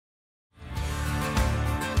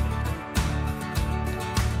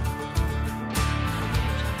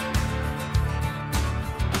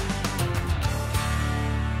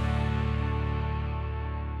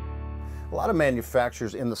lot of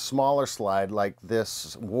manufacturers in the smaller slide, like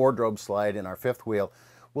this wardrobe slide in our fifth wheel,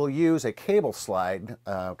 will use a cable slide,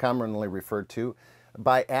 commonly referred to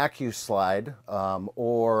by Accu-Slide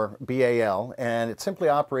or BAL, and it simply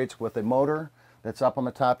operates with a motor that's up on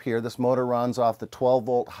the top here. This motor runs off the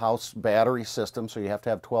 12-volt house battery system, so you have to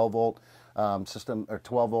have 12-volt system, or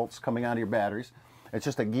 12 volts coming out of your batteries. It's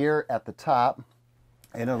just a gear at the top,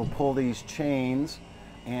 and it'll pull these chains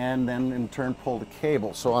and then in turn pull the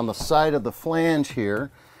cable. So on the side of the flange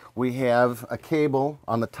here, we have a cable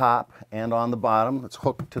on the top and on the bottom. It's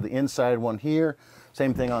hooked to the inside one here.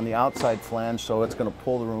 Same thing on the outside flange, so it's going to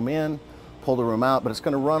pull the room in, pull the room out, but it's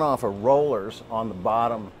going to run off of rollers on the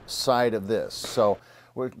bottom side of this. So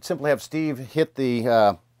we'll simply have Steve hit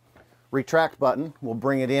the retract button. We'll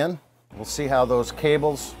bring it in. We'll see how those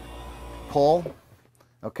cables pull.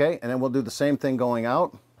 Okay, and then we'll do the same thing going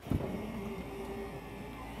out.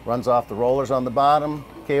 Runs off the rollers on the bottom,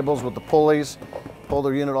 cables with the pulleys, pull the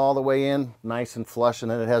unit all the way in, nice and flush, and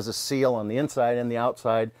then it has a seal on the inside and the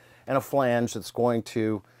outside, and a flange that's going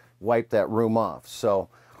to wipe that room off. So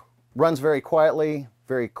runs very quietly,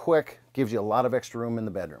 very quick, gives you a lot of extra room in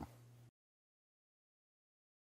the bedroom.